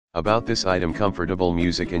About this item: comfortable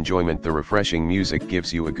music enjoyment. The refreshing music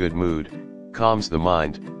gives you a good mood, calms the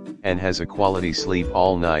mind, and has a quality sleep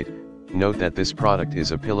all night. Note that this product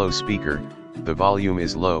is a pillow speaker. The volume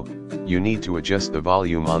is low, you need to adjust the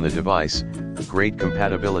volume on the device. Great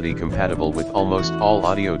compatibility, compatible with almost all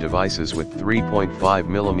audio devices with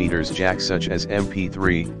 3.5mm jack such as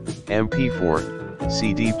MP3, MP4,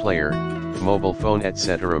 CD player, mobile phone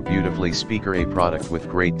etc. Beautifully speaker, a product with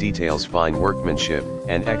great details, fine workmanship,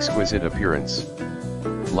 and exquisite appearance.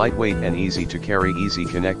 Lightweight and easy to carry, easy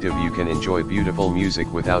connective. You can enjoy beautiful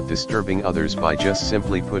music without disturbing others by just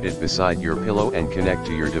simply put it beside your pillow and connect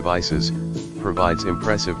to your devices. Provides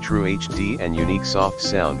impressive true HD and unique soft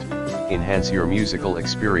sound. Enhance your musical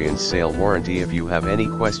experience. Sale warranty. If you have any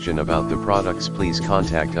question about the products, please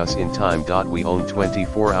contact us in time. We own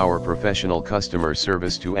 24-hour professional customer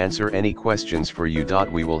service to answer any questions for you.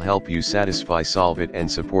 We will help you satisfy, solve it, and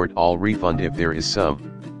support all refund if there is some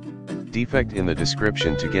defect in the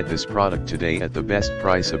description. To get this product today at the best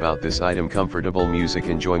price. About this item: comfortable music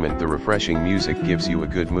enjoyment. The refreshing music gives you a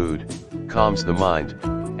good mood, calms the mind,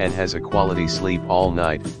 and has a quality sleep all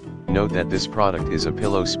night. Note that this product is a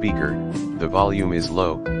pillow speaker. The volume is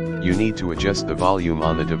low, you need to adjust the volume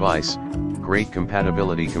on the device. Great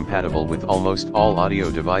compatibility, compatible with almost all audio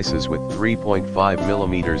devices with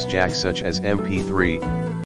 3.5mm jack such as MP3,